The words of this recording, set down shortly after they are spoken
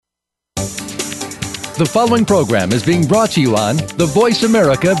The following program is being brought to you on the Voice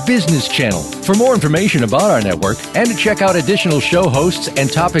America Business Channel. For more information about our network and to check out additional show hosts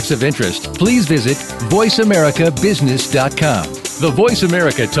and topics of interest, please visit voiceamericabusiness.com. The Voice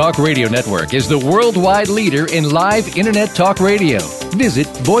America Talk Radio Network is the worldwide leader in live Internet talk radio. Visit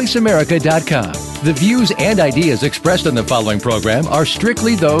voiceamerica.com. The views and ideas expressed on the following program are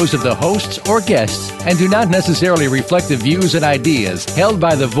strictly those of the hosts or guests and do not necessarily reflect the views and ideas held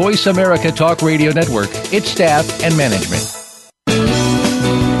by the Voice America Talk Radio Network, its staff, and management.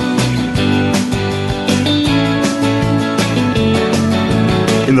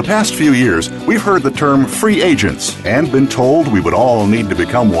 In the past few years, we've heard the term free agents and been told we would all need to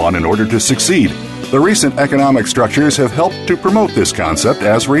become one in order to succeed. The recent economic structures have helped to promote this concept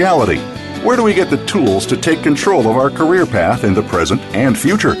as reality. Where do we get the tools to take control of our career path in the present and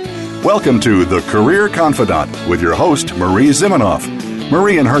future? Welcome to The Career Confidante with your host, Marie Zimenoff.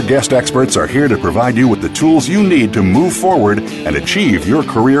 Marie and her guest experts are here to provide you with the tools you need to move forward and achieve your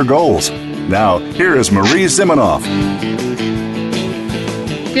career goals. Now, here is Marie Zimenoff.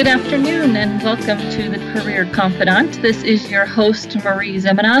 Good afternoon and welcome to The Career Confidante. This is your host, Marie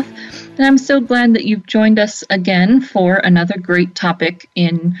Zimenoff, and I'm so glad that you've joined us again for another great topic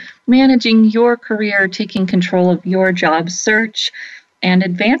in managing your career, taking control of your job search and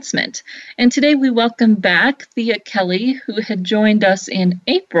advancement. And today we welcome back Thea Kelley, who had joined us in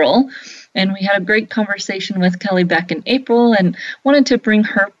April, and we had a great conversation with Kelley back in April and wanted to bring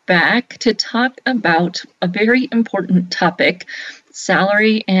her back to talk about a very important topic,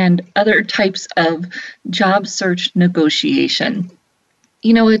 salary and other types of job search negotiation.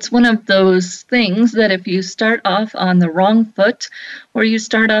 You know, it's one of those things that if you start off on the wrong foot or you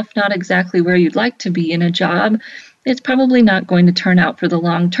start off not exactly where you'd like to be in a job, it's probably not going to turn out for the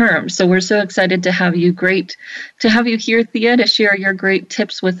long term. So we're so excited to have you here, Thea, to share your great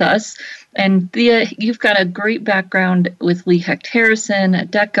tips with us. And Thea, you've got a great background with Lee Hecht Harrison,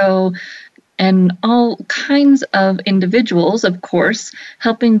 Adecco, and all kinds of individuals, of course,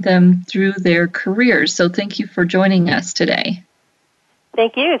 helping them through their careers. So thank you for joining us today.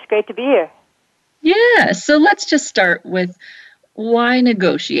 Thank you. It's great to be here. Yeah. So let's just start with why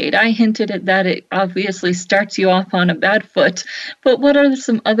negotiate? I hinted at that. It obviously starts you off on a bad foot. But what are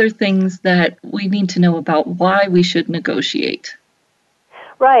some other things that we need to know about why we should negotiate?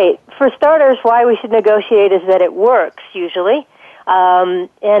 Right. For starters, why we should negotiate is that it works, usually.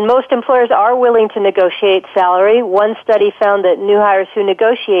 And most employers are willing to negotiate salary. One study found that new hires who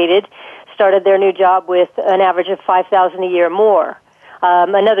negotiated started their new job with an average of $5,000 a year more.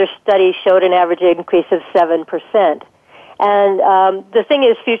 Another study showed an average increase of 7%. And the thing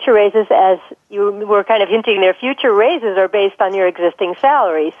is, future raises, as you were kind of hinting there, future raises are based on your existing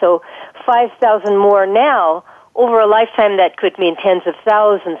salary. So $5,000 more now, over a lifetime that could mean tens of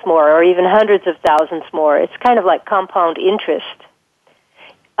thousands more or even hundreds of thousands more. It's kind of like compound interest.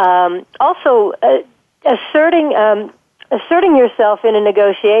 Also, asserting yourself in a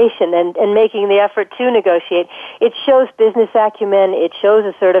negotiation and making the effort to negotiate, it shows business acumen, it shows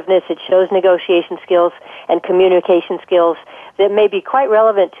assertiveness, it shows negotiation skills and communication skills that may be quite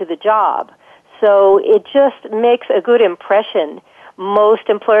relevant to the job. So it just makes a good impression. Most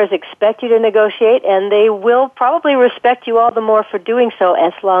employers expect you to negotiate, and they will probably respect you all the more for doing so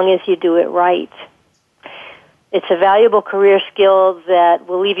as long as you do it right. It's a valuable career skill that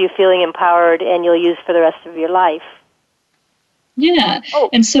will leave you feeling empowered and you'll use for the rest of your life. Yeah.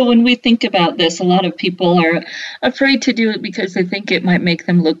 And so when we think about this, a lot of people are afraid to do it because they think it might make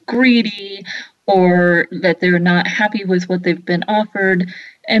them look greedy or that they're not happy with what they've been offered.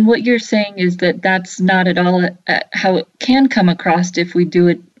 And what you're saying is that that's not at all how it can come across if we do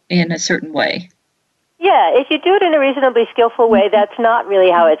it in a certain way. Yeah, if you do it in a reasonably skillful way, that's not really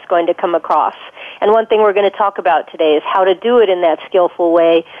how it's going to come across. And one thing we're going to talk about today is how to do it in that skillful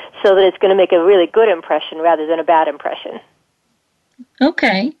way so that it's going to make a really good impression rather than a bad impression.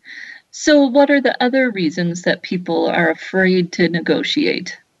 Okay. So what are the other reasons that people are afraid to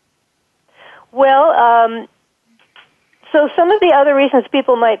negotiate? Well, so some of the other reasons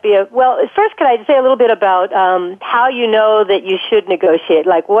people might be, first could I say a little bit about how you know that you should negotiate?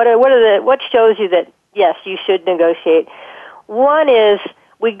 Like what shows you that, yes, you should negotiate? One is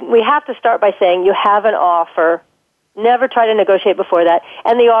we have to start by saying you have an offer. Never try to negotiate before that.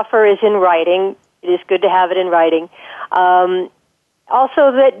 And the offer is in writing. It is good to have it in writing.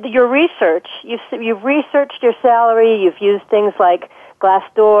 Also, that your research, you've researched your salary, you've used things like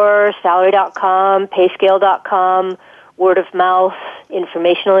Glassdoor, Salary.com, Payscale.com, word of mouth,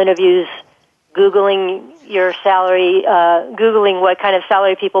 informational interviews, Googling your salary, Googling what kind of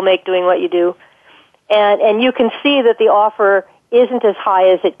salary people make doing what you do. And you can see that the offer isn't as high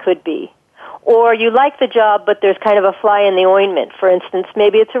as it could be. Or you like the job, but there's kind of a fly in the ointment. For instance,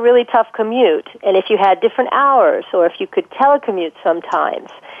 maybe it's a really tough commute, and if you had different hours, or if you could telecommute sometimes,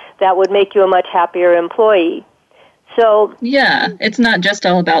 that would make you a much happier employee. So yeah, it's not just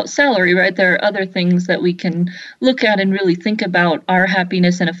all about salary, right? There are other things that we can look at and really think about our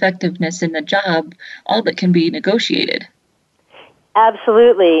happiness and effectiveness in the job, all that can be negotiated.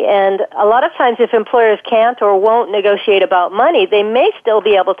 absolutely. And a lot of times if employers can't or won't negotiate about money, they may still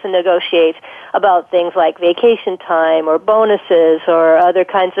be able to negotiate about things like vacation time or bonuses or other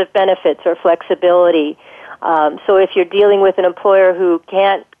kinds of benefits or flexibility. So if you're dealing with an employer who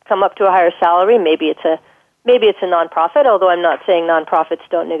can't come up to a higher salary, maybe it's a nonprofit, although I'm not saying nonprofits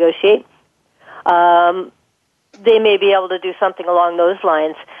don't negotiate. They may be able to do something along those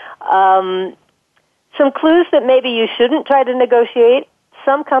lines. Some clues that maybe you shouldn't try to negotiate.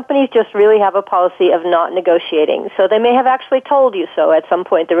 Some companies just really have a policy of not negotiating. So they may have actually told you so at some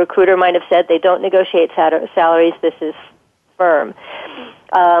point. The recruiter might have said they don't negotiate salaries. This is firm.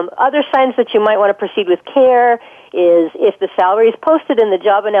 Other signs that you might want to proceed with care is if the salary is posted in the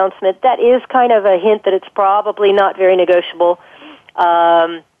job announcement, that is kind of a hint that it's probably not very negotiable.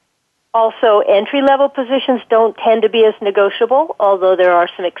 Also, entry-level positions don't tend to be as negotiable, although there are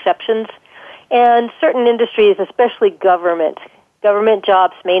some exceptions. And certain industries, especially government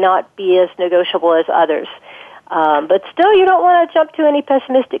jobs may not be as negotiable as others. But still, you don't want to jump to any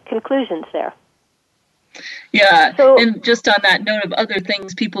pessimistic conclusions there. Yeah, and just on that note of other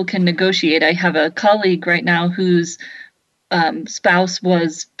things people can negotiate, I have a colleague right now whose spouse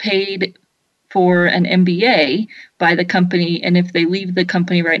was paid for an MBA by the company, and if they leave the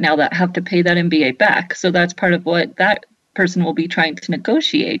company right now, that have to pay that MBA back. So that's part of what that person will be trying to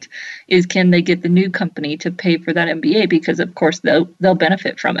negotiate is can they get the new company to pay for that MBA, because of course they'll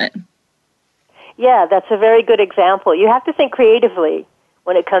benefit from it. Yeah, that's a very good example. You have to think creatively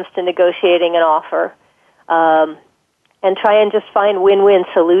when it comes to negotiating an offer, and try and just find win-win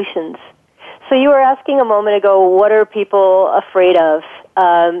solutions. So you were asking a moment ago, what are people afraid of?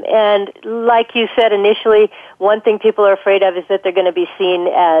 And like you said initially, one thing people are afraid of is that they're going to be seen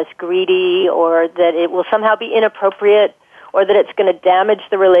as greedy, or that it will somehow be inappropriate, or that it's going to damage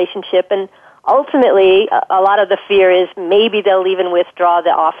the relationship. And ultimately, a lot of the fear is maybe they'll even withdraw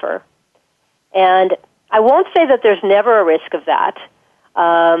the offer. And I won't say that there's never a risk of that.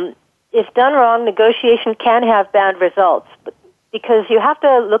 If done wrong, negotiation can have bad results, because you have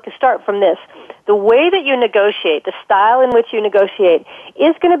to start from this. The way that you negotiate, the style in which you negotiate,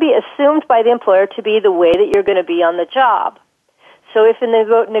 is going to be assumed by the employer to be the way that you're going to be on the job. So if in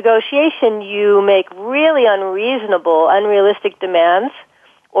the negotiation you make really unreasonable, unrealistic demands,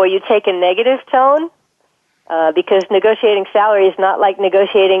 or you take a negative tone, because negotiating salary is not like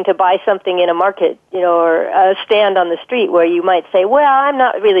negotiating to buy something in a market, or a stand on the street where you might say, well, I'm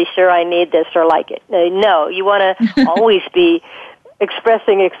not really sure I need this or like it. No, you want to always be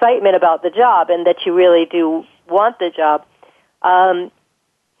expressing excitement about the job and that you really do want the job.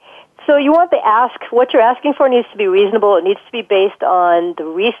 So you want the ask, what you're asking for needs to be reasonable. It needs to be based on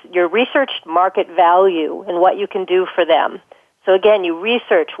your researched market value and what you can do for them. So again, you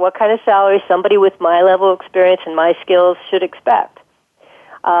research what kind of salary somebody with my level of experience and my skills should expect.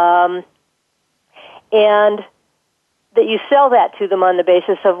 And that you sell that to them on the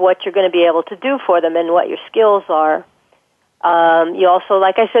basis of what you're going to be able to do for them and what your skills are. You also,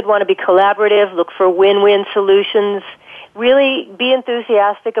 like I said, want to be collaborative, look for win-win solutions, really be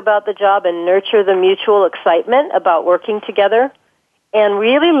enthusiastic about the job and nurture the mutual excitement about working together, and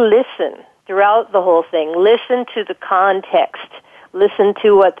really listen throughout the whole thing. Listen to the context. Listen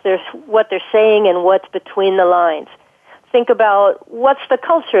to what they're saying and what's between the lines. Think about what's the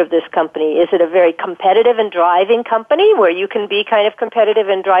culture of this company. Is it a very competitive and driving company where you can be kind of competitive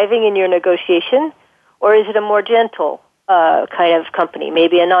and driving in your negotiation? Or is it a more gentle kind of company,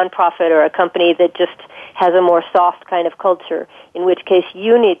 maybe a nonprofit or a company that just has a more soft kind of culture, in which case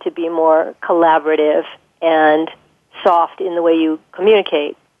you need to be more collaborative and soft in the way you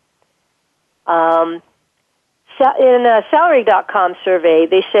communicate. In a Salary.com survey,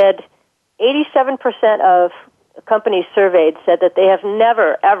 they said 87% of companies surveyed said that they have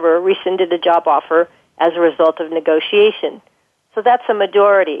never, ever rescinded a job offer as a result of negotiation. So that's a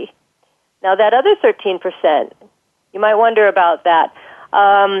majority. Now, that other 13%, you might wonder about that.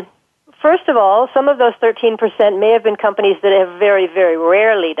 First of all, some of those 13% may have been companies that have very, very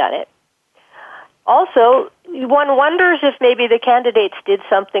rarely done it. Also, one wonders if maybe the candidates did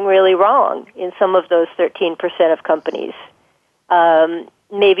something really wrong in some of those 13% of companies.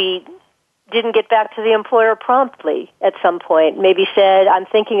 Maybe didn't get back to the employer promptly at some point. Maybe said, I'm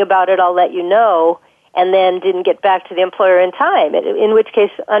thinking about it, I'll let you know, and then didn't get back to the employer in time, in which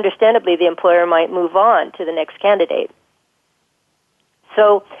case, understandably, the employer might move on to the next candidate.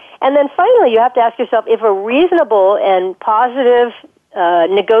 So, and then finally, you have to ask yourself, if a reasonable and positive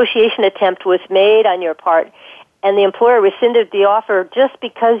negotiation attempt was made on your part and the employer rescinded the offer just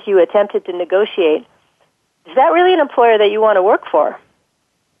because you attempted to negotiate, is that really an employer that you want to work for?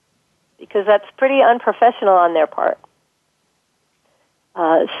 Because that's pretty unprofessional on their part.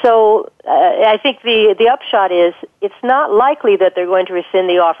 I think the upshot is it's not likely that they're going to rescind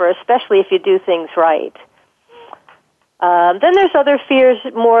the offer, especially if you do things right. Then there's other fears,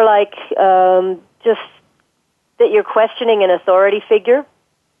 more like just that you're questioning an authority figure.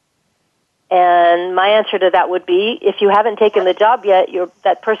 And my answer to that would be, if you haven't taken the job yet,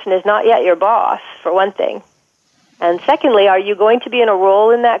 that person is not yet your boss, for one thing. And secondly, are you going to be in a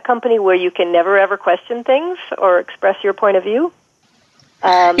role in that company where you can never ever question things or express your point of view?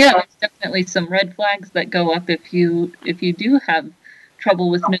 There's definitely some red flags that go up if you do have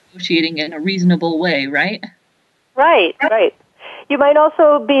trouble with negotiating in a reasonable way, right? Right. You might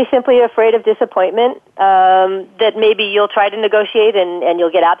also be simply afraid of disappointment, that maybe you'll try to negotiate and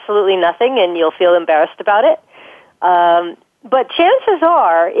you'll get absolutely nothing and you'll feel embarrassed about it. But chances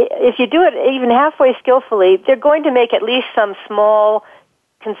are, if you do it even halfway skillfully, they're going to make at least some small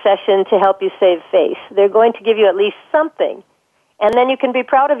concession to help you save face. They're going to give you at least something. And then you can be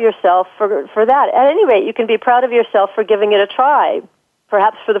proud of yourself for that. At any rate, you can be proud of yourself for giving it a try,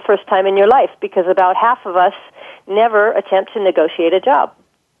 perhaps for the first time in your life, because about half of us never attempt to negotiate a job.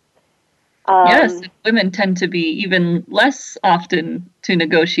 Yes, women tend to be even less often to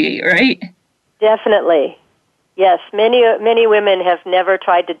negotiate, right? Definitely. Yes, many women have never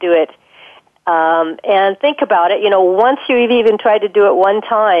tried to do it. And think about it, once you've even tried to do it one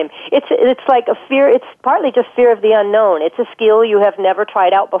time, it's like a fear, it's partly just fear of the unknown. It's a skill you have never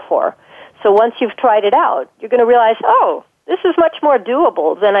tried out before. So once you've tried it out, you're going to realize, oh, this is much more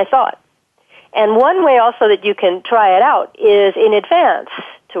doable than I thought. And one way also that you can try it out is in advance,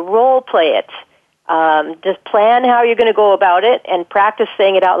 to role play it. Just plan how you're going to go about it and practice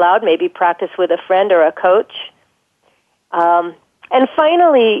saying it out loud, maybe practice with a friend or a coach. And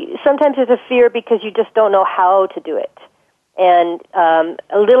finally, sometimes there's a fear because you just don't know how to do it. And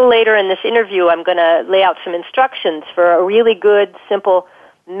a little later in this interview, I'm going to lay out some instructions for a really good, simple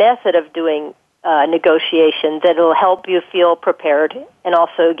method of doing negotiation that will help you feel prepared and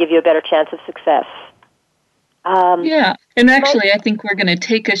also give you a better chance of success. And actually, I think we're going to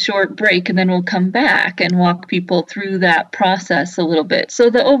take a short break and then we'll come back and walk people through that process a little bit. So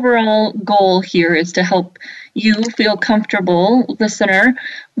the overall goal here is to help you feel comfortable, listener,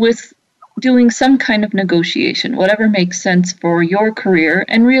 with doing some kind of negotiation, whatever makes sense for your career,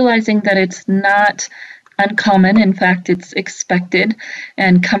 and realizing that it's not uncommon. In fact, it's expected,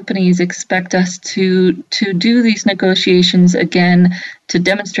 and companies expect us to do these negotiations again to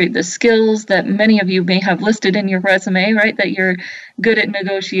demonstrate the skills that many of you may have listed in your resume, right? That you're good at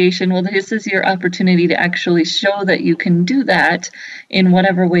negotiation. Well, this is your opportunity to actually show that you can do that in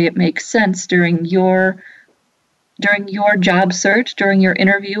whatever way it makes sense during your job search, during your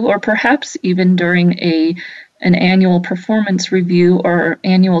interview, or perhaps even during an annual performance review or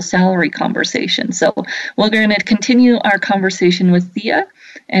annual salary conversation. So we're going to continue our conversation with Thea,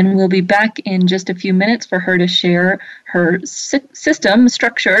 and we'll be back in just a few minutes for her to share her system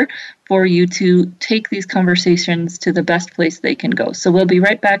structure for you to take these conversations to the best place they can go. So we'll be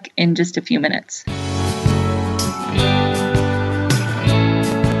right back in just a few minutes.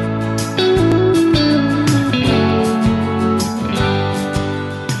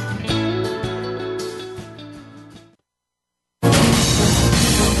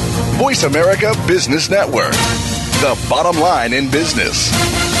 Voice America Business Network, the bottom line in business.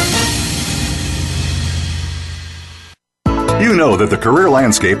 You know that the career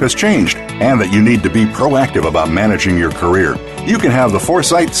landscape has changed and that you need to be proactive about managing your career. You can have the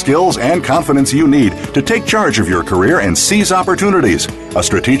foresight, skills, and confidence you need to take charge of your career and seize opportunities. A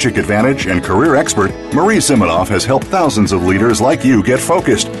strategic advantage and career expert, Marie Zimenoff has helped thousands of leaders like you get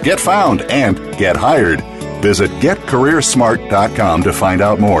focused, get found, and get hired. Visit getcareersmart.com to find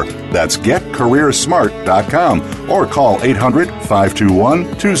out more. That's getcareersmart.com or call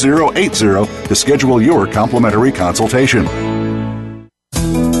 800-521-2080 to schedule your complimentary consultation.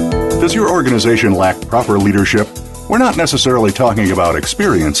 Does your organization lack proper leadership? We're not necessarily talking about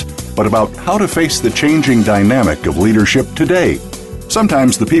experience, but about how to face the changing dynamic of leadership today.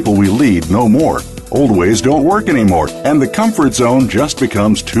 Sometimes the people we lead know more. Old ways don't work anymore, and the comfort zone just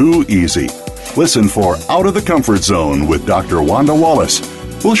becomes too easy. Listen for Out of the Comfort Zone with Dr. Wanda Wallace.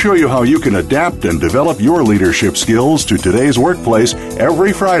 We'll show you how you can adapt and develop your leadership skills to today's workplace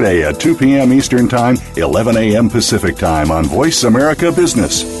every Friday at 2 p.m. Eastern Time, 11 a.m. Pacific Time on Voice America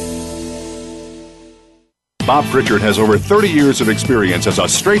Business. Bob Pritchard has over 30 years of experience as a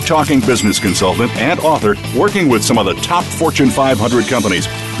straight-talking business consultant and author working with some of the top Fortune 500 companies.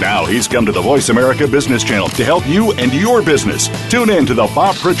 Now he's come to the Voice America Business Channel to help you and your business. Tune in to the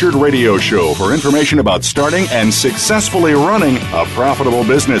Bob Pritchard Radio Show for information about starting and successfully running a profitable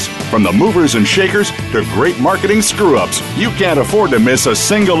business. From the movers and shakers to great marketing screw-ups, you can't afford to miss a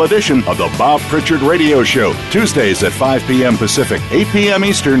single edition of the Bob Pritchard Radio Show. Tuesdays at 5 p.m. Pacific, 8 p.m.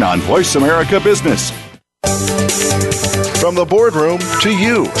 Eastern on Voice America Business. From the boardroom to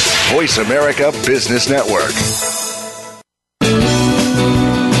you, Voice America Business Network.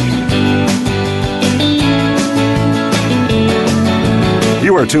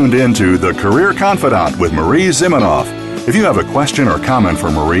 You are tuned in to The Career Confidante with Marie Zimenoff. If you have a question or comment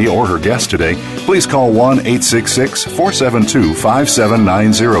for Marie or her guest today, please call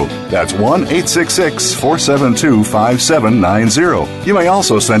 1-866-472-5790. That's 1-866-472-5790. You may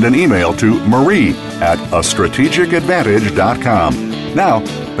also send an email to marie@astrategicadvantage.com. Now,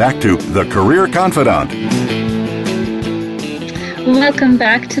 back to The Career Confidante. Welcome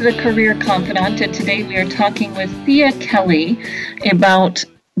back to the Career Confidante, and today we are talking with Thea Kelley about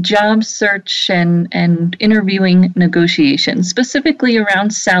job search and interviewing negotiations, specifically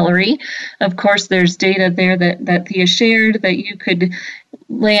around salary. Of course, there's data there that Thea shared that you could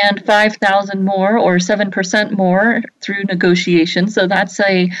land $5,000 more or 7% more through negotiation. So that's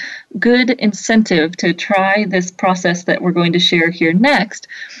a good incentive to try this process that we're going to share here next.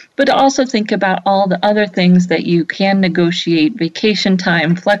 But also think about all the other things that you can negotiate: vacation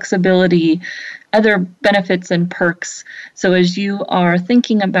time, flexibility, other benefits and perks. So as you are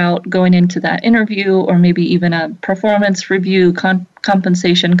thinking about going into that interview or maybe even a performance review,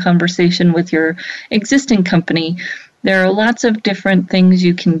 compensation conversation with your existing company, there are lots of different things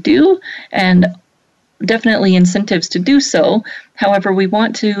you can do and definitely incentives to do so. However, we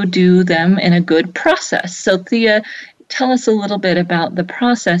want to do them in a good process. So Thea, tell us a little bit about the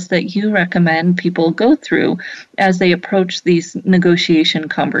process that you recommend people go through as they approach these negotiation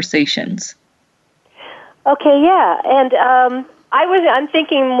conversations. Okay, yeah, and I'm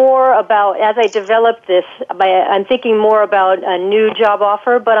thinking more about, as I developed this, I'm thinking more about a new job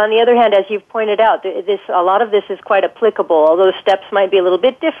offer, but on the other hand, as you've pointed out, a lot of this is quite applicable, although steps might be a little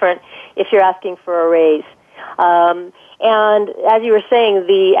bit different if you're asking for a raise. And as you were saying,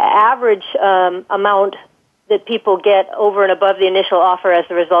 the average amount that people get over and above the initial offer as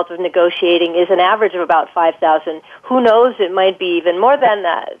a result of negotiating is an average of about $5,000. Who knows? It might be even more than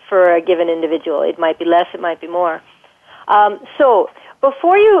that for a given individual. It might be less. It might be more. So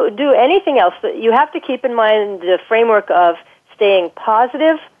before you do anything else, you have to keep in mind the framework of staying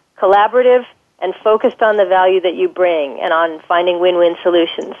positive, collaborative, and focused on the value that you bring and on finding win-win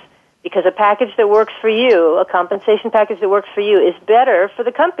solutions. Because a package that works for you, a compensation package that works for you, is better for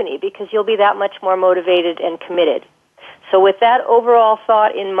the company because you'll be that much more motivated and committed. So with that overall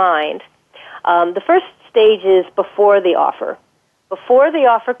thought in mind, the first stage is before the offer. Before the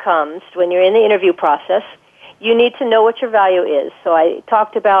offer comes, when you're in the interview process, you need to know what your value is. So I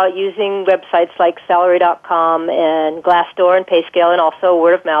talked about using websites like salary.com and Glassdoor and PayScale and also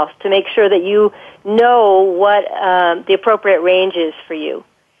word of mouth to make sure that you know what the appropriate range is for you.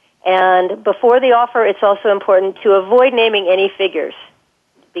 And before the offer, it's also important to avoid naming any figures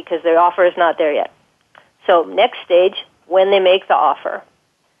because the offer is not there yet. So next stage, when they make the offer.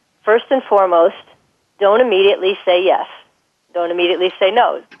 First and foremost, don't immediately say yes. Don't immediately say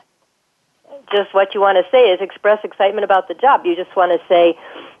no. Just what you want to say is express excitement about the job. You just want to say,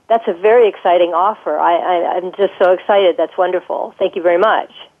 that's a very exciting offer. I'm just so excited. That's wonderful. Thank you very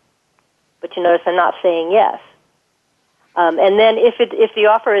much. But you notice I'm not saying yes. And then if the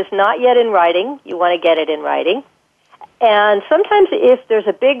offer is not yet in writing, you want to get it in writing. And sometimes if there's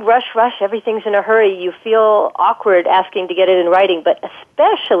a big rush, everything's in a hurry, you feel awkward asking to get it in writing. But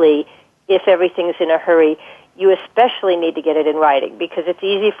especially if everything's in a hurry, you especially need to get it in writing because it's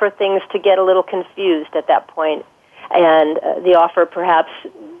easy for things to get a little confused at that point and the offer perhaps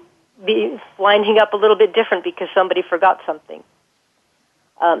be winding up a little bit different because somebody forgot something.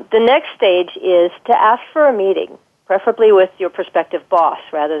 The next stage is to ask for a meeting, preferably with your prospective boss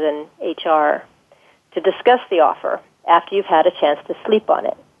rather than HR, to discuss the offer after you've had a chance to sleep on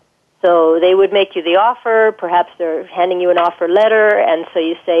it. So they would make you the offer, perhaps they're handing you an offer letter, and so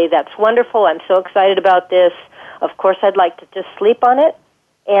you say, that's wonderful, I'm so excited about this, of course I'd like to just sleep on it,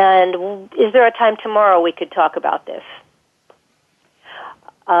 and is there a time tomorrow we could talk about this?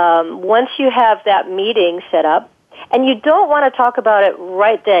 Once you have that meeting set up, And you don't want to talk about it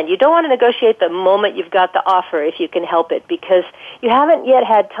right then. You don't want to negotiate the moment you've got the offer if you can help it, because you haven't yet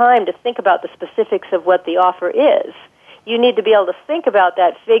had time to think about the specifics of what the offer is. You need to be able to think about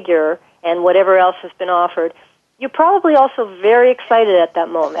that figure and whatever else has been offered. You're probably also very excited at that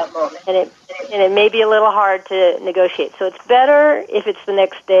moment, and it may be a little hard to negotiate. So it's better if it's the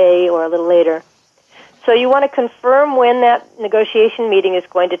next day or a little later. So you want to confirm when that negotiation meeting is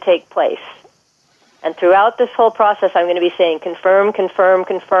going to take place. And throughout this whole process, I'm going to be saying confirm, confirm,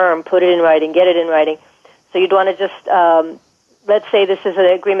 confirm, put it in writing, get it in writing. So you'd want to just, let's say this is an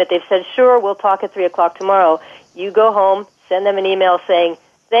agreement. They've said, sure, we'll talk at 3 o'clock tomorrow. You go home, send them an email saying,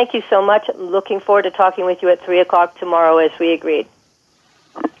 thank you so much. I'm looking forward to talking with you at 3 o'clock tomorrow as we agreed.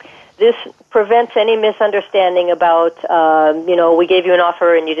 This prevents any misunderstanding about, we gave you an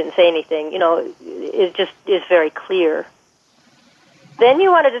offer and you didn't say anything. It just is very clear. Then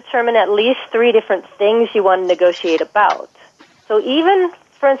you want to determine at least 3 different things you want to negotiate about. So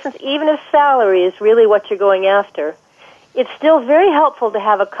for instance, even if salary is really what you're going after, it's still very helpful to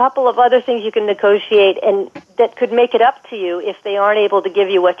have a couple of other things you can negotiate and that could make it up to you if they aren't able to give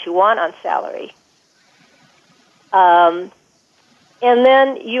you what you want on salary. And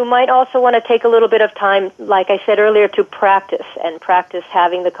then you might also want to take a little bit of time, like I said earlier, to practice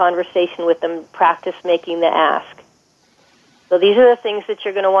having the conversation with them, practice making the ask. So these are the things that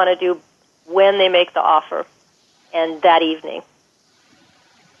you're going to want to do when they make the offer and that evening.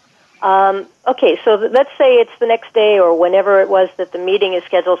 Okay, so let's say it's the next day or whenever it was that the meeting is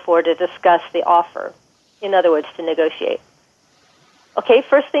scheduled for to discuss the offer. In other words, to negotiate. Okay,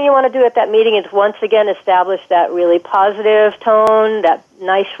 first thing you want to do at that meeting is once again establish that really positive tone, that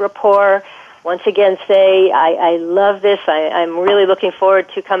nice rapport. Once again say, I love this. I'm really looking forward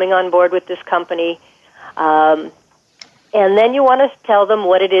to coming on board with this company. And then you want to tell them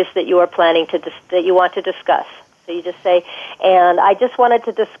what it is that you are planning that you want to discuss. So you just say, and I just wanted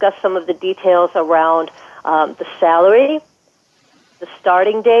to discuss some of the details around the salary, the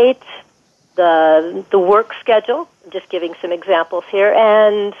starting date, the work schedule, I'm just giving some examples here,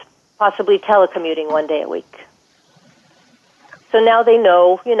 and possibly telecommuting one day a week. So now they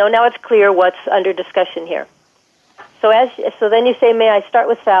know, now it's clear what's under discussion here. So then you say, may I start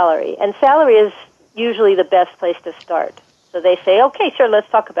with salary? And salary is usually the best place to start. So they say, okay, sure, let's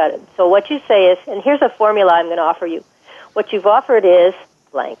talk about it. So what you say is, and here's a formula I'm going to offer you. What you've offered is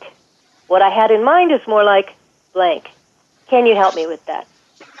blank. What I had in mind is more like blank. Can you help me with that?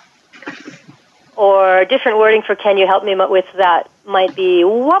 Or different wording for can you help me with that might be,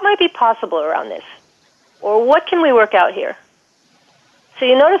 what might be possible around this? Or what can we work out here? So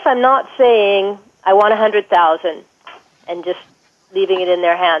you notice I'm not saying I want $100,000 and just leaving it in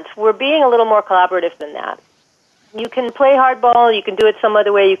their hands. We're being a little more collaborative than that. You can play hardball, you can do it some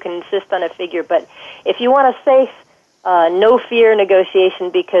other way, you can insist on a figure, but if you want a safe, no fear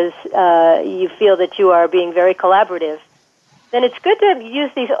negotiation because you feel that you are being very collaborative, then it's good to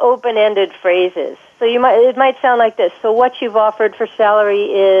use these open-ended phrases. So it might sound like this. So what you've offered for salary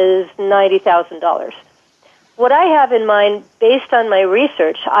is $90,000. What I have in mind, based on my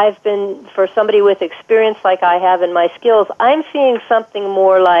research, for somebody with experience like I have in my skills, I'm seeing something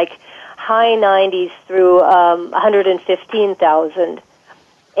more like high 90s through 115,000.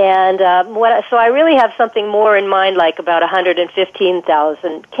 And so I really have something more in mind, like about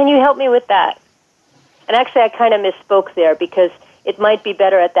 115,000. Can you help me with that? And actually, I kind of misspoke there because it might be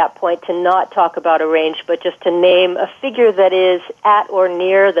better at that point to not talk about a range, but just to name a figure that is at or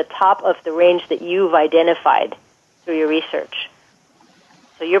near the top of the range that you've identified through your research.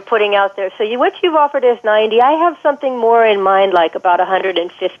 So you're putting out there, what you've offered is 90. I have something more in mind, like about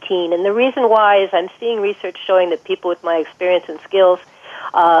 115. And the reason why is I'm seeing research showing that people with my experience and skills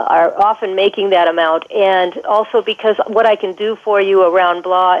are often making that amount, and also because what I can do for you around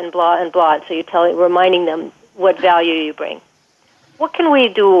blah and blah and blah. So you're reminding them what value you bring. What can we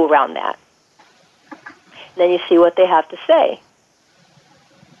do around that? And then you see what they have to say.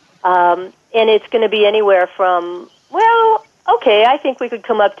 And it's going to be anywhere from, well, okay, I think we could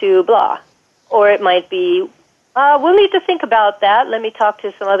come up to blah. Or it might be, we'll need to think about that. Let me talk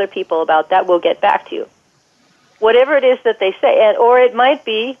to some other people about that. We'll get back to you. Whatever it is that they say. Or it might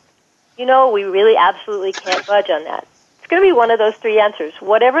be, we really absolutely can't budge on that. It's going to be one of those 3 answers.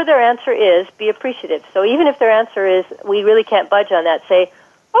 Whatever their answer is, be appreciative. So even if their answer is, we really can't budge on that, say,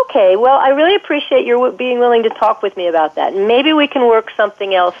 okay, well, I really appreciate your being willing to talk with me about that. Maybe we can work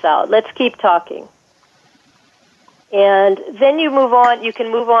something else out. Let's keep talking. And then you can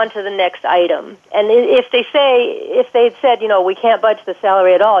move on to the next item. And if they'd said, we can't budge the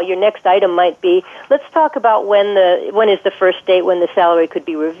salary at all, your next item might be, let's talk about when is the first date when the salary could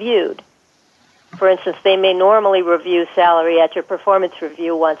be reviewed. For instance, they may normally review salary at your performance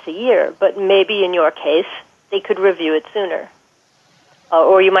review once a year, but maybe in your case, they could review it sooner.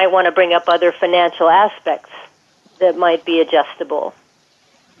 Or you might want to bring up other financial aspects that might be adjustable.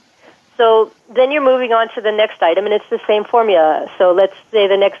 So then you're moving on to the next item, and it's the same formula. So let's say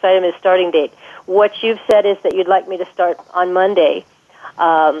the next item is starting date. What you've said is that you'd like me to start on Monday.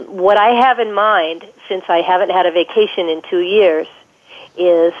 What I have in mind, since I haven't had a vacation in 2 years,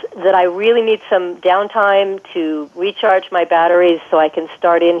 is that I really need some downtime to recharge my batteries so I can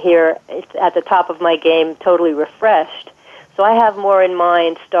start in here at the top of my game totally refreshed. So I have more in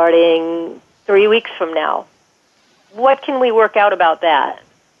mind starting 3 weeks from now. What can we work out about that?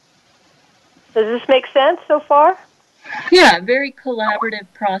 Does this make sense so far? Yeah, very collaborative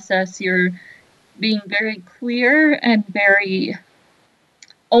process. You're being very clear and very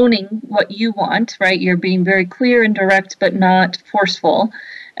owning what you want, right? You're being very clear and direct, but not forceful,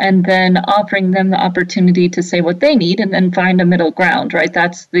 and then offering them the opportunity to say what they need and then find a middle ground, right?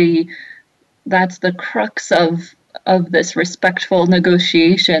 That's the crux of this respectful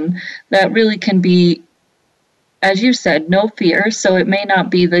negotiation that really can be, as you said, no fear. So it may not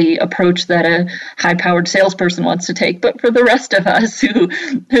be the approach that a high-powered salesperson wants to take, but for the rest of us who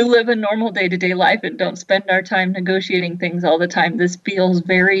live a normal day-to-day life and don't spend our time negotiating things all the time, this feels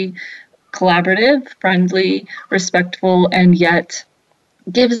very collaborative, friendly, respectful, and yet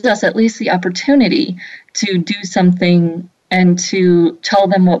gives us at least the opportunity to do something and to tell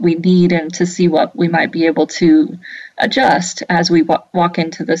them what we need and to see what we might be able to adjust as we walk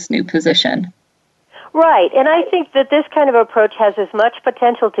into this new position. Right, and I think that this kind of approach has as much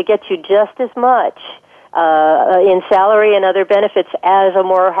potential to get you just as much in salary and other benefits as a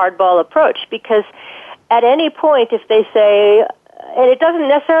more hardball approach, because at any point if they say, and it doesn't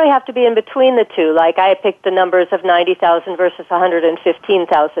necessarily have to be in between the two, like I picked the numbers of 90,000 versus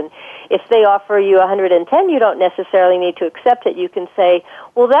 115,000. If they offer you 110, you don't necessarily need to accept it. You can say,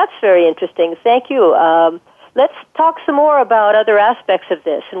 well, that's very interesting, thank you. Let's talk some more about other aspects of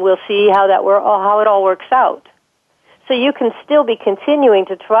this, and we'll see how it all works out. So you can still be continuing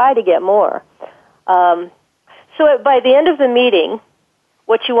to try to get more. So by the end of the meeting,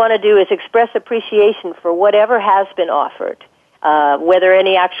 what you want to do is express appreciation for whatever has been offered, whether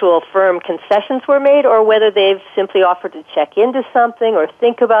any actual firm concessions were made or whether they've simply offered to check into something or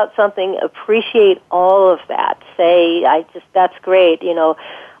think about something. Appreciate all of that. Say, that's great,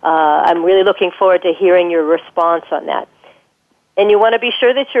 I'm really looking forward to hearing your response on that. And you want to be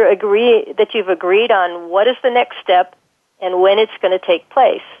sure that you've agreed on what is the next step and when it's going to take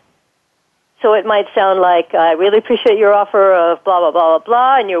place. So it might sound like, I really appreciate your offer of blah, blah, blah, blah,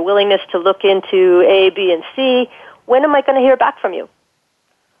 blah, and your willingness to look into A, B, and C. When am I going to hear back from you?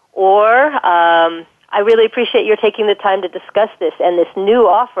 Or, I really appreciate your taking the time to discuss this, and this new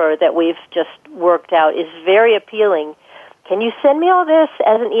offer that we've just worked out is very appealing. Can you send me all this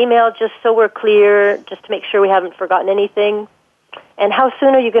as an email just so we're clear, just to make sure we haven't forgotten anything? And how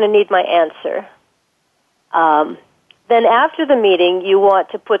soon are you going to need my answer? Then after the meeting, you want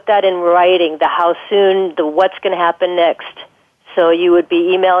to put that in writing, the how soon, the what's going to happen next. So you would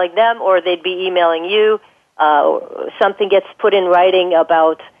be emailing them or they'd be emailing you. Something gets put in writing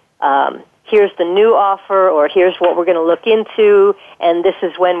about here's the new offer or here's what we're going to look into and this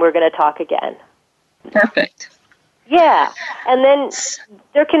is when we're going to talk again. Perfect. Yeah, and then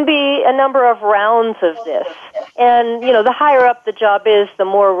there can be a number of rounds of this. And, the higher up the job is, the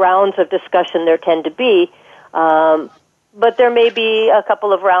more rounds of discussion there tend to be. But there may be a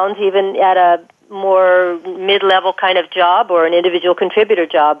couple of rounds even at a more mid-level kind of job or an individual contributor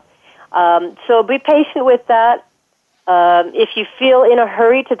job. So be patient with that. If you feel in a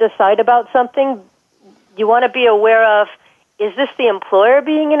hurry to decide about something, you want to be aware of, is this the employer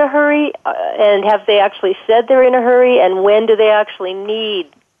being in a hurry, and have they actually said they're in a hurry, and when do they actually need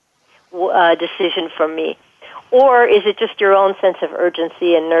a decision from me? Or is it just your own sense of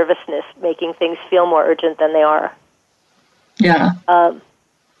urgency and nervousness making things feel more urgent than they are? Yeah.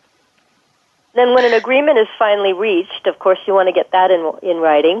 Then when an agreement is finally reached, of course you want to get that in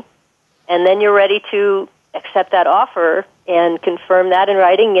writing, and then you're ready to accept that offer and confirm that in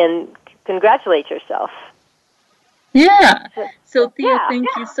writing and congratulate yourself. Yeah. So, Thea, thank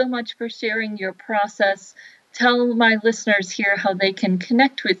you so much for sharing your process. Tell my listeners here how they can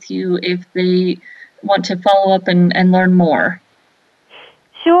connect with you if they want to follow up and learn more.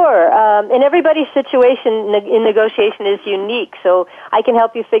 Sure. And everybody's situation in negotiation is unique, so I can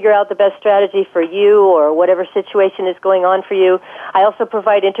help you figure out the best strategy for you or whatever situation is going on for you. I also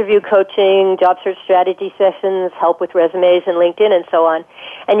provide interview coaching, job search strategy sessions, help with resumes and LinkedIn and so on.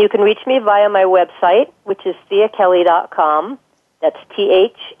 And you can reach me via my website, which is theakelley.com. That's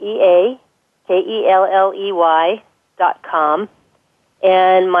TheaKelley.com. KELLEY.com.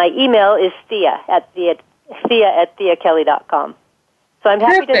 And my email is Thea at TheaKelley.com. So I'm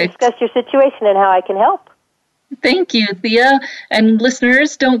happy to discuss your situation and how I can help. Thank you, Thea. And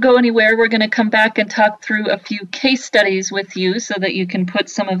listeners, don't go anywhere. We're going to come back and talk through a few case studies with you so that you can put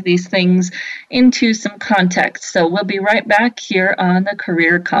some of these things into some context. So we'll be right back here on the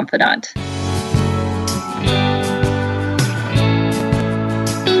Career Confidant.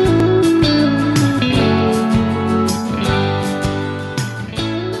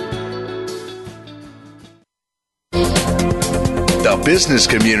 The business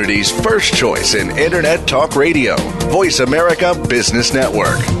community's first choice in Internet Talk Radio. Voice America Business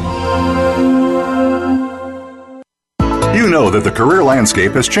Network. You know that the career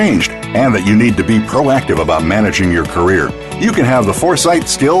landscape has changed and that you need to be proactive about managing your career. You can have the foresight,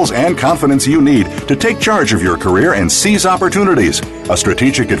 skills, and confidence you need to take charge of your career and seize opportunities. A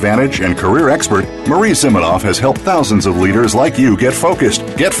strategic advantage and career expert, Marie Zimenoff has helped thousands of leaders like you get focused,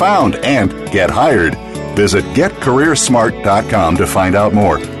 get found, and get hired. Visit getcareersmart.com to find out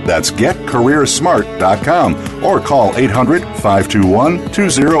more. That's getcareersmart.com or call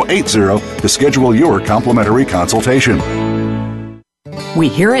 800-521-2080 to schedule your complimentary consultation. We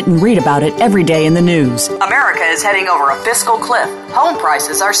hear it and read about it every day in the news. America is heading over a fiscal cliff. Home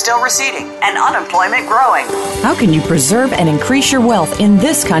prices are still receding and unemployment growing. How can you preserve and increase your wealth in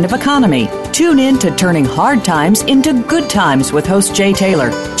this kind of economy? Tune in to Turning Hard Times into Good Times with host Jay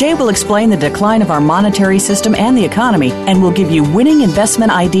Taylor. Jay will explain the decline of our monetary system and the economy and will give you winning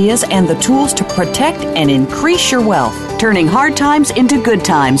investment ideas and the tools to protect and increase your wealth. Turning Hard Times into Good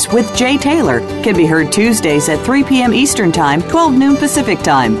Times with Jay Taylor can be heard Tuesdays at 3 p.m. Eastern Time, 12 noon Pacific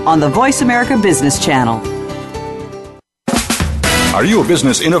Time on the Voice America Business Channel. Are you a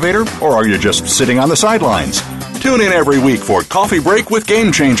business innovator or are you just sitting on the sidelines? Tune in every week for Coffee Break with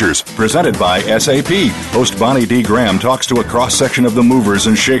Game Changers, presented by SAP. Host Bonnie D. Graham talks to a cross-section of the movers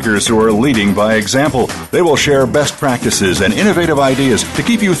and shakers who are leading by example. They will share best practices and innovative ideas to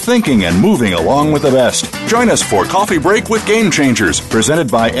keep you thinking and moving along with the best. Join us for Coffee Break with Game Changers,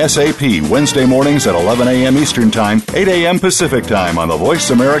 presented by SAP, Wednesday mornings at 11 a.m. Eastern Time, 8 a.m. Pacific Time on the Voice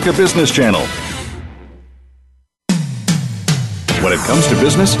America Business Channel. When it comes to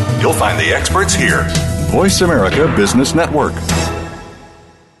business, you'll find the experts here. Voice America Business Network.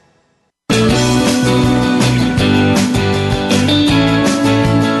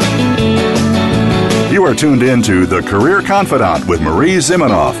 You are tuned in to The Career Confidant with Marie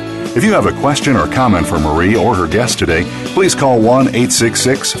Zimenoff. If you have a question or comment for Marie or her guest today, please call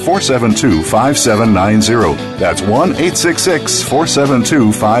 1-866-472-5790. That's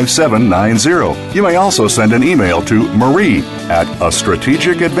 1-866-472-5790. You may also send an email to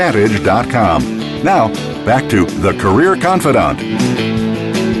marie@astrategicadvantage.com. Now, back to The Career Confidant.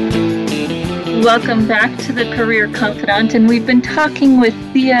 Welcome back to The Career Confidant, and we've been talking with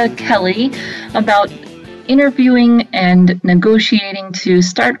Thea Kelley about interviewing and negotiating to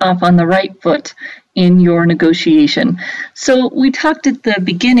start off on the right foot in your negotiation. So we talked at the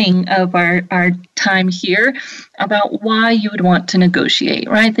beginning of our time here about why you would want to negotiate,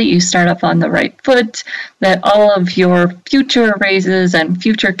 right? That you start off on the right foot, that all of your future raises and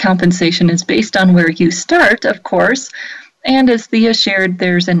future compensation is based on where you start, of course. And as Thea shared,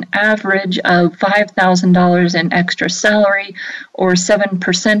 there's an average of $5,000 in extra salary or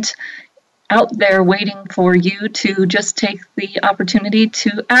 7% out there waiting for you to just take the opportunity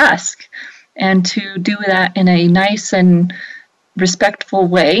to ask and to do that in a nice and respectful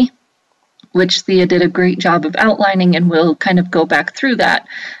way, which Thea did a great job of outlining, and we'll kind of go back through that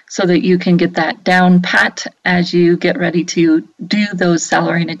so that you can get that down pat as you get ready to do those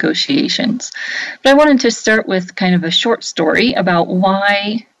salary negotiations. But I wanted to start with kind of a short story about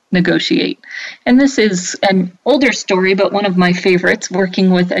why negotiate. And this is an older story, but one of my favorites,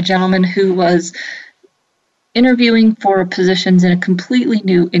 working with a gentleman who was interviewing for positions in a completely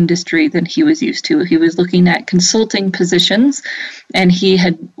new industry than he was used to. He was looking at consulting positions, and he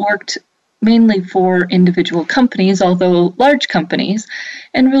had worked mainly for individual companies, although large companies,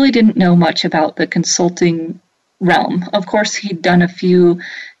 and really didn't know much about the consulting realm. Of course, he'd done a few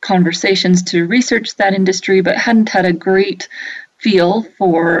conversations to research that industry, but hadn't had a great feel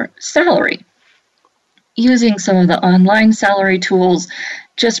for salary. Using some of the online salary tools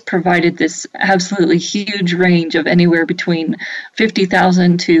just provided this absolutely huge range of anywhere between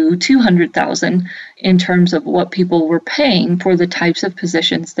 $50,000 to $200,000 in terms of what people were paying for the types of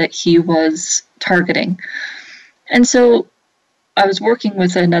positions that he was targeting. And so I was working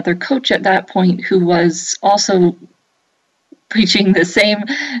with another coach at that point who was also preaching the same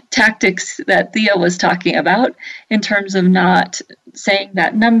tactics that Thea was talking about in terms of not saying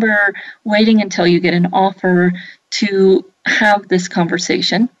that number, waiting until you get an offer to have this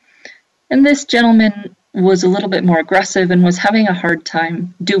conversation. And this gentleman was a little bit more aggressive and was having a hard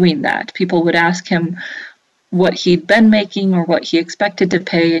time doing that. People would ask him what he'd been making or what he expected to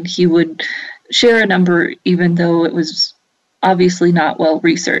pay, and he would share a number even though it was obviously not well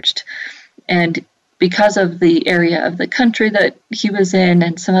researched. And because of the area of the country that he was in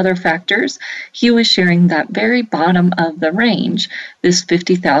and some other factors, he was sharing that very bottom of the range, this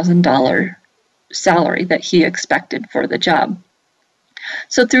 $50,000 salary that he expected for the job.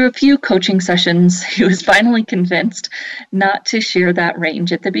 So through a few coaching sessions, he was finally convinced not to share that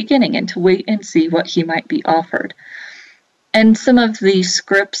range at the beginning and to wait and see what he might be offered. And some of the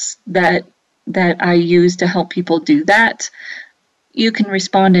scripts that I use to help people do that, you can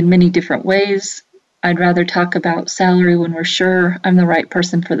respond in many different ways. I'd rather talk about salary when we're sure I'm the right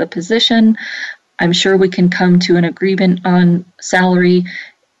person for the position. I'm sure we can come to an agreement on salary.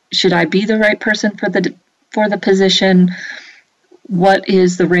 Should I be the right person for the position? What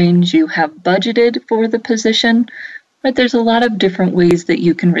is the range you have budgeted for the position? But there's a lot of different ways that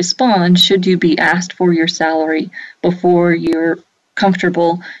you can respond should you be asked for your salary before you're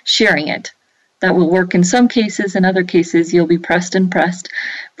comfortable sharing it. That will work in some cases. In other cases, you'll be pressed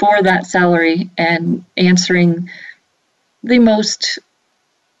for that salary, and answering the most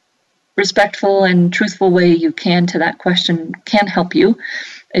respectful and truthful way you can to that question can help you.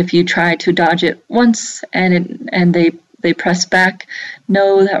 If you try to dodge it once and they press back,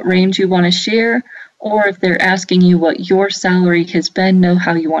 know that range you want to share, or if they're asking you what your salary has been, know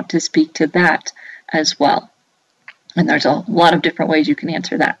how you want to speak to that as well. And there's a lot of different ways you can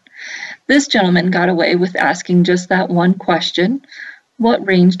answer that. This gentleman got away with asking just that one question: what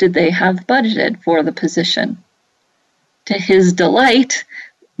range did they have budgeted for the position? To his delight,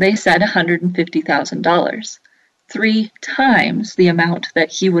 they said $150,000, 3 times the amount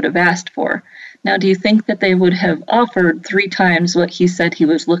that he would have asked for. Now, do you think that they would have offered 3 times what he said he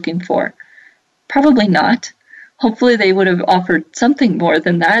was looking for? Probably not. Hopefully they would have offered something more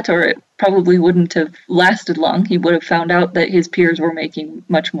than that, or it probably wouldn't have lasted long. He would have found out that his peers were making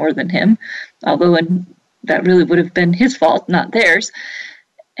much more than him, although that really would have been his fault, not theirs.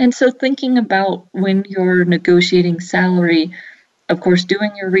 And so thinking about when you're negotiating salary, of course,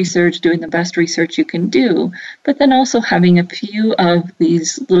 doing your research, doing the best research you can do, but then also having a few of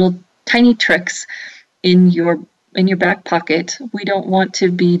these little tiny tricks in your back pocket. We don't want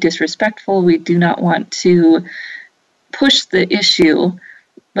to be disrespectful. We do not want to push the issue,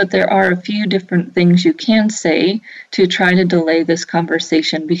 but there are a few different things you can say to try to delay this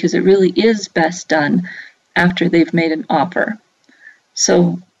conversation, because it really is best done after they've made an offer.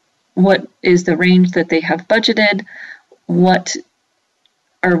 So what is the range that they have budgeted?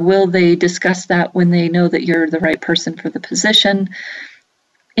 Will they discuss that when they know that you're the right person for the position?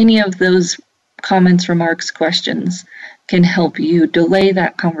 Any of those comments, remarks, questions can help you delay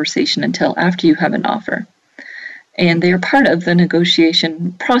that conversation until after you have an offer. And they are part of the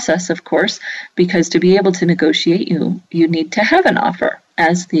negotiation process, of course, because to be able to negotiate, you need to have an offer,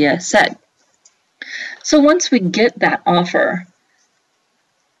 as Thea said. So once we get that offer,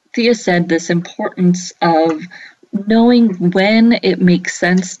 Thea said this importance of knowing when it makes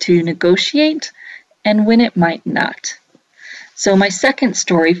sense to negotiate and when it might not. So my second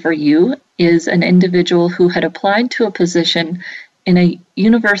story for you is an individual who had applied to a position in a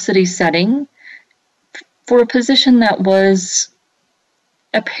university setting for a position that was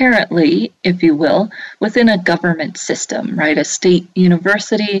apparently, if you will, within a government system, right? A state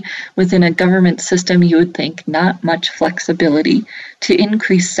university within a government system, you would think not much flexibility to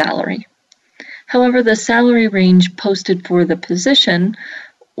increase salary. However, the salary range posted for the position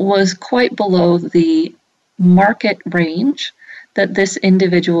was quite below the market range that this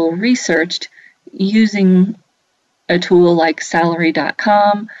individual researched using a tool like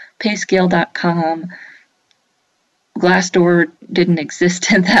salary.com, payscale.com. Glassdoor didn't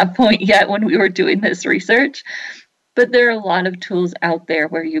exist at that point yet when we were doing this research, but there are a lot of tools out there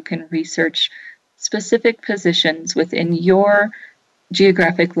where you can research specific positions within your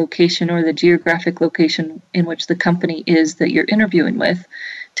geographic location or the geographic location in which the company is that you're interviewing with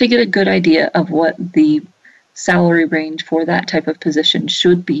to get a good idea of what the salary range for that type of position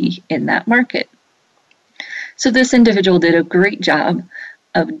should be in that market. So this individual did a great job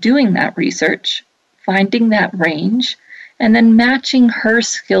of doing that research, finding that range, and then matching her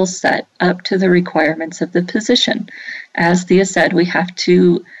skill set up to the requirements of the position. As Thea said, we have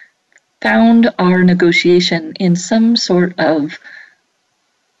to found our negotiation in some sort of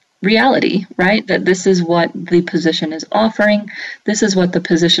reality, right? That this is what the position is offering. This is what the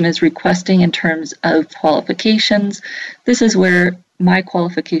position is requesting in terms of qualifications. This is where my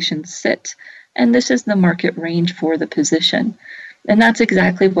qualifications sit. And this is the market range for the position. And that's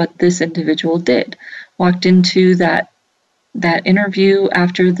exactly what this individual did. Walked into that interview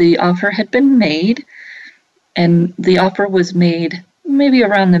after the offer had been made, and the offer was made maybe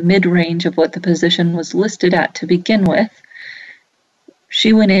around the mid-range of what the position was listed at to begin with.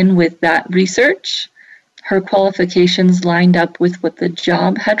 She went in with that research. Her qualifications lined up with what the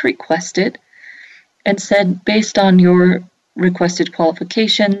job had requested, and said, based on your requested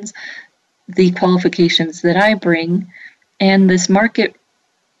qualifications, the qualifications that I bring, and this market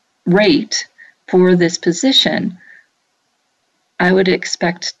rate for this position, I would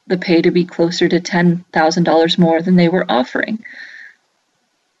expect the pay to be closer to $10,000 more than they were offering.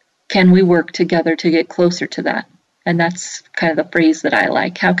 Can we work together to get closer to that? And that's kind of the phrase that I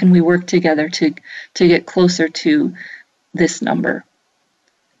like. How can we work together to get closer to this number?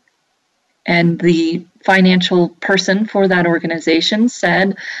 And the financial person for that organization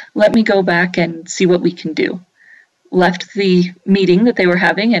said, let me go back and see what we can do. Left the meeting that they were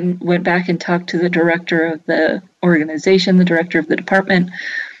having and went back and talked to the director of the organization, the director of the department,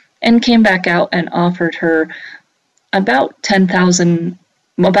 and came back out and offered her about $10,000,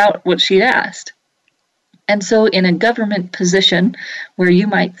 about what she'd asked. And so in a government position where you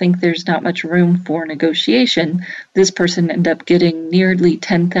might think there's not much room for negotiation, this person ended up getting nearly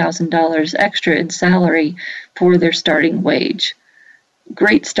 $10,000 extra in salary for their starting wage.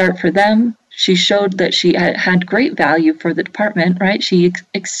 Great start for them. She showed that she had great value for the department, right? She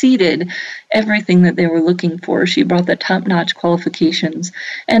exceeded everything that they were looking for. She brought the top-notch qualifications,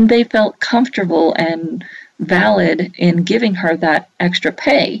 and they felt comfortable and valid in giving her that extra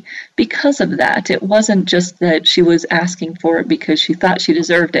pay because of that. It wasn't just that she was asking for it because she thought she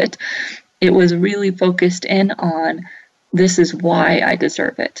deserved it. It was really focused in on, this is why I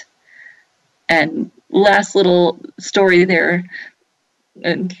deserve it. And last little story there,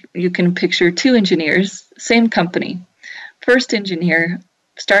 and you can picture two engineers, same company. First engineer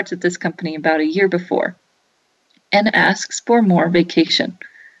starts at this company about a year before and asks for more vacation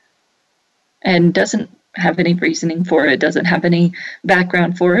and doesn't have any reasoning for it, doesn't have any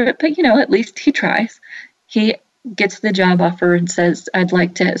background for it, but at least he tries. He gets the job offer and says, I'd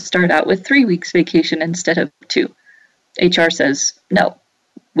like to start out with 3 weeks vacation instead of 2. HR says, no,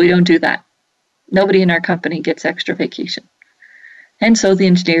 we don't do that. Nobody in our company gets extra vacation. And so the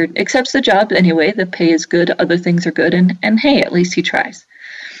engineer accepts the job anyway. The pay is good, other things are good, and hey, at least he tries.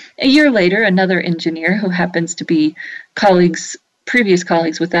 A year later, another engineer who happens to be previous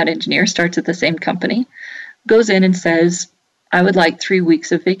colleagues with that engineer, starts at the same company, goes in and says, I would like 3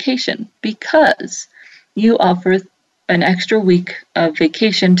 weeks of vacation because you offer an extra week of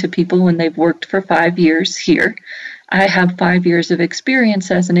vacation to people when they've worked for 5 years here. I have 5 years of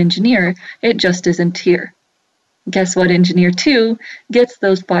experience as an engineer. It just isn't here. Guess what? Engineer 2 gets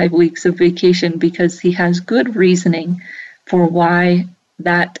those 5 weeks of vacation because he has good reasoning for why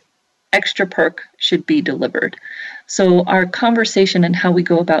that extra perk should be delivered. So our conversation and how we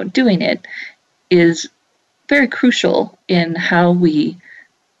go about doing it is very crucial in how we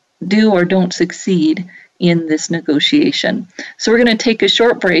do or don't succeed in this negotiation. So we're going to take a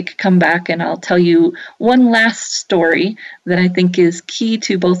short break, come back, and I'll tell you one last story that I think is key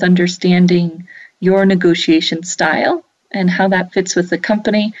to both understanding your negotiation style and how that fits with the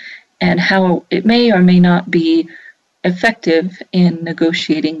company and how it may or may not be effective in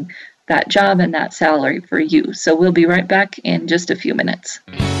negotiating that job and that salary for you. So we'll be right back in just a few minutes.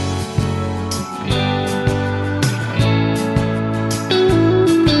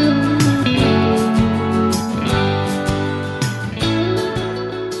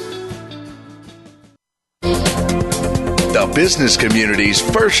 The business community's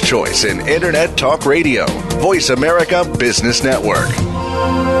first choice in Internet Talk Radio, Voice America Business Network.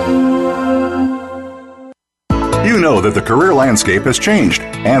 You know that the career landscape has changed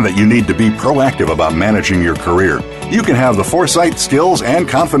and that you need to be proactive about managing your career. You can have the foresight, skills, and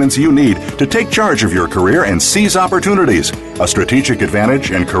confidence you need to take charge of your career and seize opportunities. A strategic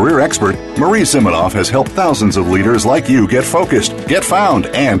advantage and career expert, Marie Zimenoff has helped thousands of leaders like you get focused, get found,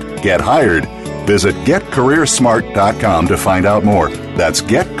 and get hired. Visit getcareersmart.com to find out more. That's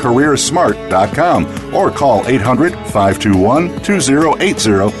getcareersmart.com or call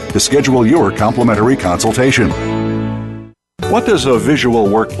 800-521-2080 to schedule your complimentary consultation. What does a visual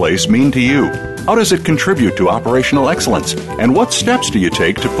workplace mean to you? How does it contribute to operational excellence? And what steps do you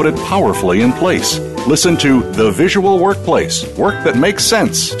take to put it powerfully in place? Listen to The Visual Workplace, work that makes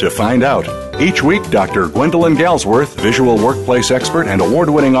sense, to find out. Each week, Dr. Gwendolyn Galsworth, visual workplace expert and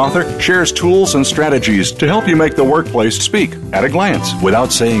award-winning author, shares tools and strategies to help you make the workplace speak at a glance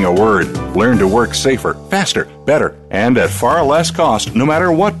without saying a word. Learn to work safer, faster, better, and at far less cost no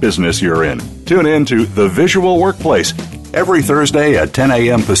matter what business you're in. Tune in to The Visual Workplace every Thursday at 10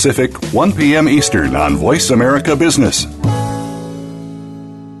 a.m. Pacific, 1 p.m. Eastern on Voice America Business.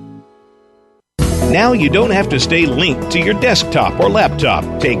 Now you don't have to stay linked to your desktop or laptop.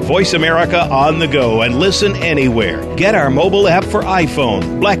 Take Voice America on the go and listen anywhere. Get our mobile app for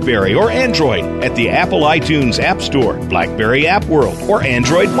iPhone, BlackBerry, or Android at the Apple iTunes App Store, BlackBerry App World, or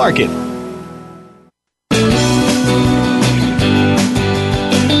Android Market.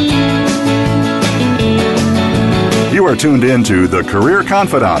 You are tuned in to The Career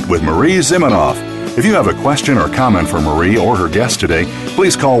Confidante with Marie Zimenoff. If you have a question or comment for Marie or her guest today,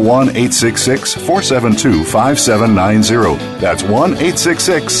 please call 1-866-472-5790. That's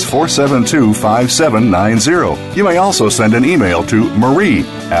 1-866-472-5790. You may also send an email to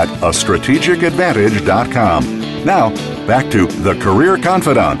marie@astrategicadvantage.com. Now, back to The Career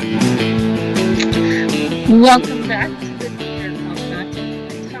Confidante. Welcome back to The Career Confidante.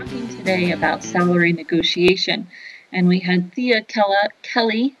 I'm talking today about salary negotiation. And we had Thea Kelley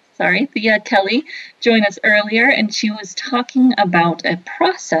join us earlier, and she was talking about a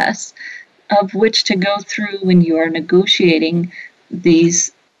process of which to go through when you are negotiating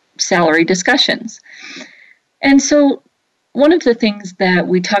these salary discussions. And so one of the things that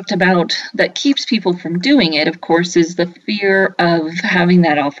we talked about that keeps people from doing it, of course, is the fear of having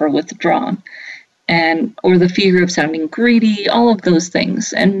that offer withdrawn, or the fear of sounding greedy, all of those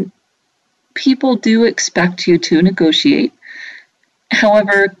things. And people do expect you to negotiate.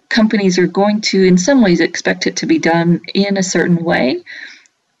 However, companies are going to, in some ways, expect it to be done in a certain way,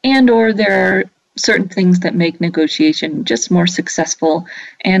 or there are certain things that make negotiation just more successful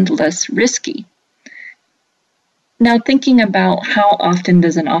and less risky. Now, thinking about how often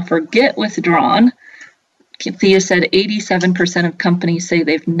does an offer get withdrawn, Thea said 87% of companies say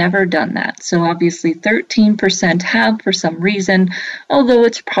they've never done that. So obviously 13% have for some reason, although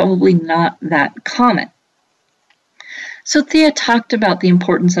it's probably not that common. So Thea talked about the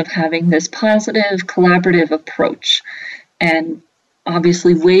importance of having this positive, collaborative approach, and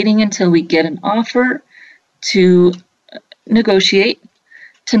obviously waiting until we get an offer to negotiate,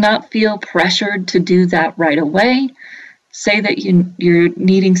 to not feel pressured to do that right away. Say that you're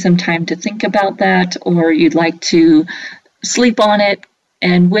needing some time to think about that, or you'd like to sleep on it,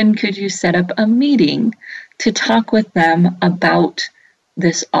 and when could you set up a meeting to talk with them about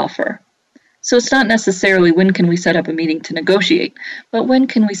this offer? So it's not necessarily when can we set up a meeting to negotiate, but when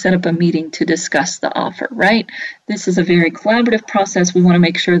can we set up a meeting to discuss the offer, right? This is a very collaborative process. We want to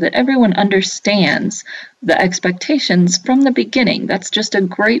make sure that everyone understands the expectations from the beginning. That's just a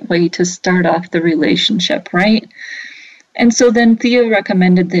great way to start off the relationship, right? And so then Thea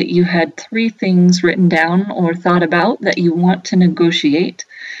recommended that you had 3 things written down or thought about that you want to negotiate,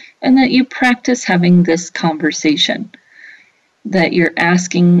 and that you practice having this conversation, that you're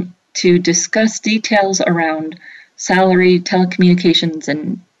asking to discuss details around salary, telecommunications,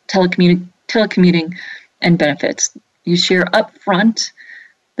 and telecommuting and benefits. You share up front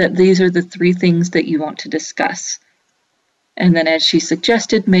that these are the 3 things that you want to discuss. And then, as she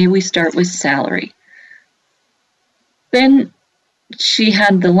suggested, may we start with salary. Then she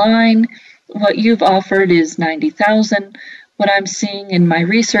had the line, what you've offered is $90,000. What I'm seeing in my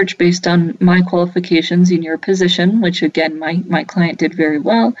research based on my qualifications in your position, which again, my client did very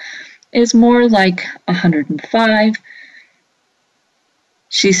well, is more like 105.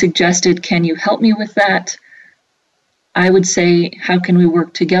 She suggested, can you help me with that? I would say, how can we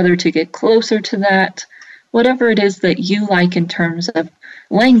work together to get closer to that? Whatever it is that you like in terms of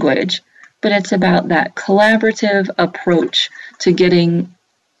language, but it's about that collaborative approach to getting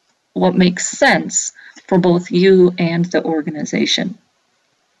what makes sense for both you and the organization.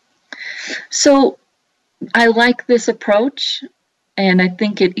 So I like this approach, and I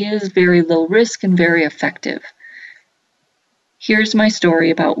think it is very low risk and very effective. Here's my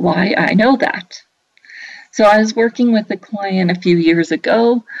story about why I know that. So I was working with a client a few years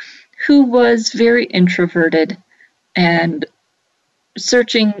ago who was very introverted and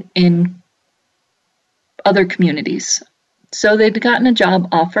searching in other communities. So they'd gotten a job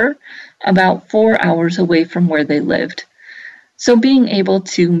offer about 4 hours away from where they lived. So being able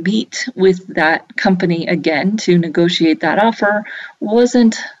to meet with that company again to negotiate that offer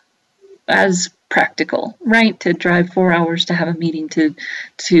wasn't as practical, right? To drive 4 hours to have a meeting to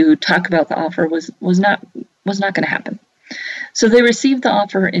talk about the offer was not going to happen. So they received the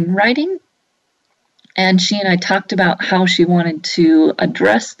offer in writing, and she and I talked about how she wanted to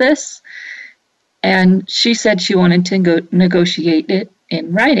address this. And she said she wanted to negotiate it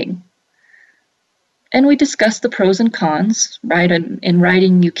in writing. And we discussed the pros and cons, right? In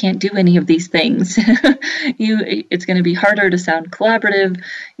writing, you can't do any of these things. It's going to be harder to sound collaborative.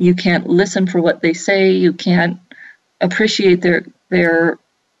 You can't listen for what they say. You can't appreciate their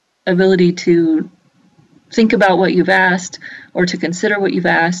ability to think about what you've asked or to consider what you've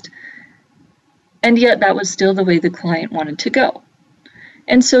asked. And yet that was still the way the client wanted to go.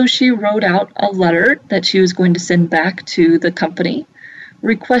 And so she wrote out a letter that she was going to send back to the company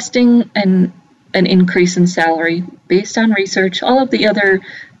requesting an increase in salary based on research. All of the other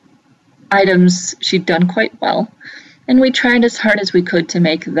items she'd done quite well. And we tried as hard as we could to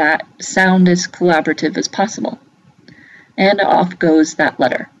make that sound as collaborative as possible. And off goes that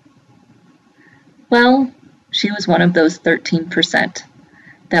letter. Well, she was one of those 13%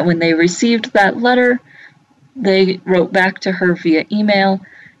 that when they received that letter, they wrote back to her via email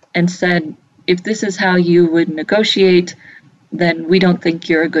and said, if this is how you would negotiate, then we don't think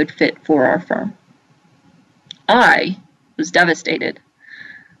you're a good fit for our firm. I was devastated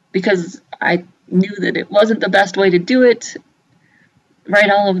because I knew that it wasn't the best way to do it, right?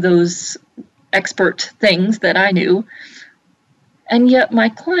 All of those expert things that I knew. And yet my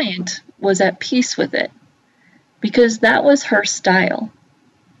client was at peace with it because that was her style.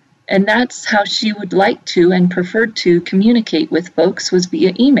 And that's how she would like to and preferred to communicate with folks, was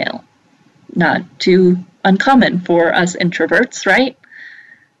via email. Not too uncommon for us introverts, right?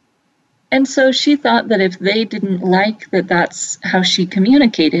 And so she thought that if they didn't like that that's how she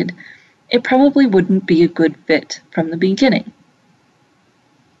communicated, it probably wouldn't be a good fit from the beginning.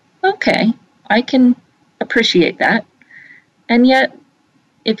 Okay, I can appreciate that. And yet,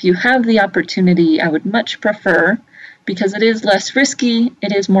 if you have the opportunity, I would much prefer, because it is less risky,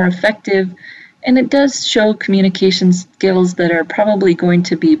 it is more effective, and it does show communication skills that are probably going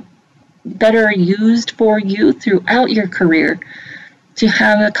to be better used for you throughout your career, to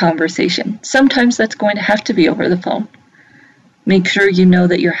have a conversation. Sometimes that's going to have to be over the phone. Make sure you know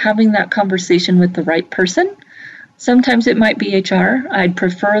that you're having that conversation with the right person. Sometimes it might be HR. I'd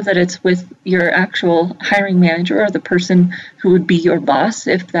prefer that it's with your actual hiring manager or the person who would be your boss,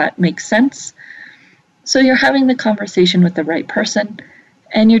 if that makes sense. So you're having the conversation with the right person,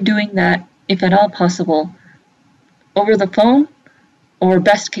 and you're doing that, if at all possible, over the phone, or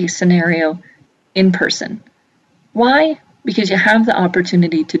best case scenario, in person. Why? Because you have the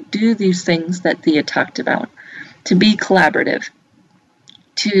opportunity to do these things that Thea talked about, to be collaborative,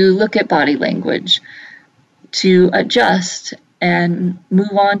 to look at body language, to adjust and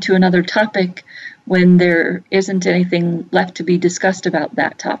move on to another topic when there isn't anything left to be discussed about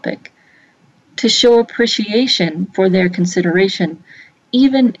that topic, to show appreciation for their consideration,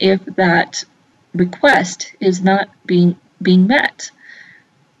 even if that request is not being met.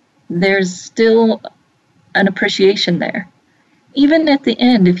 There's still an appreciation there. Even at the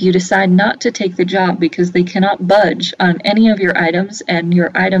end, if you decide not to take the job because they cannot budge on any of your items and your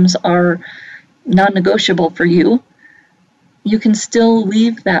items are non-negotiable for you, you can still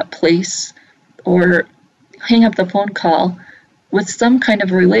leave that place or hang up the phone call with some kind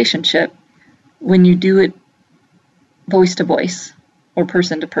of a relationship when you do it voice to voice or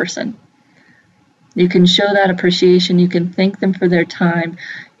person to person. You can show that appreciation. You can thank them for their time.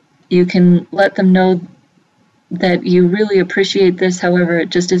 You can let them know that you really appreciate this, however, it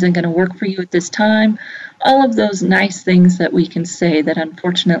just isn't going to work for you at this time. All of those nice things that we can say that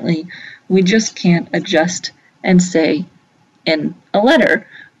unfortunately we just can't adjust and say in a letter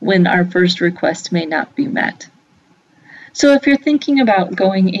when our first request may not be met. So if you're thinking about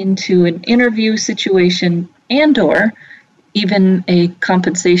going into an interview situation and/or even a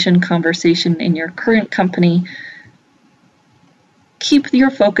compensation conversation in your current company, keep your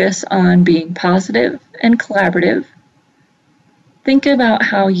focus on being positive and collaborative. Think about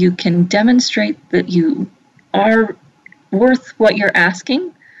how you can demonstrate that you are worth what you're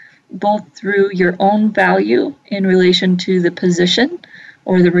asking, both through your own value in relation to the position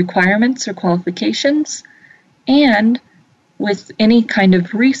or the requirements or qualifications, and with any kind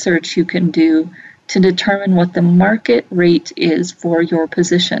of research you can do to determine what the market rate is for your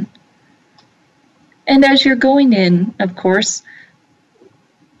position. And as you're going in, of course,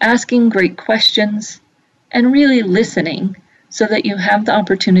 asking great questions and really listening so that you have the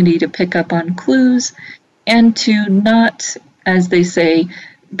opportunity to pick up on clues and to not, as they say,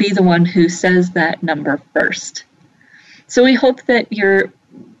 be the one who says that number first. So we hope that you're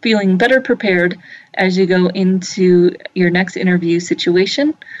feeling better prepared as you go into your next interview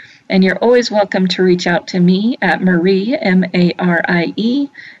situation. And you're always welcome to reach out to me at Marie, Marie,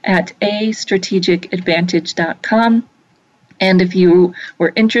 at astrategicadvantage.com. And if you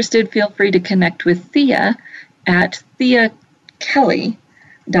were interested, feel free to connect with Thea at theakelley.com,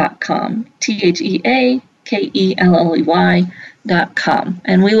 TheaKelley.com.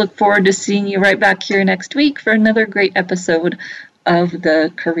 And we look forward to seeing you right back here next week for another great episode of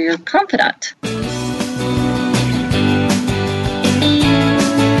the Career Confidante.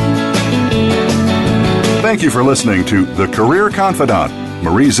 Thank you for listening to The Career Confidante.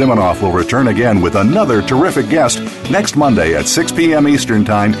 Marie Zimenoff will return again with another terrific guest next Monday at 6 p.m. Eastern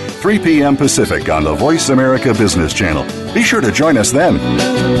Time, 3 p.m. Pacific on the Voice America Business Channel. Be sure to join us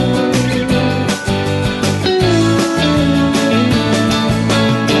then.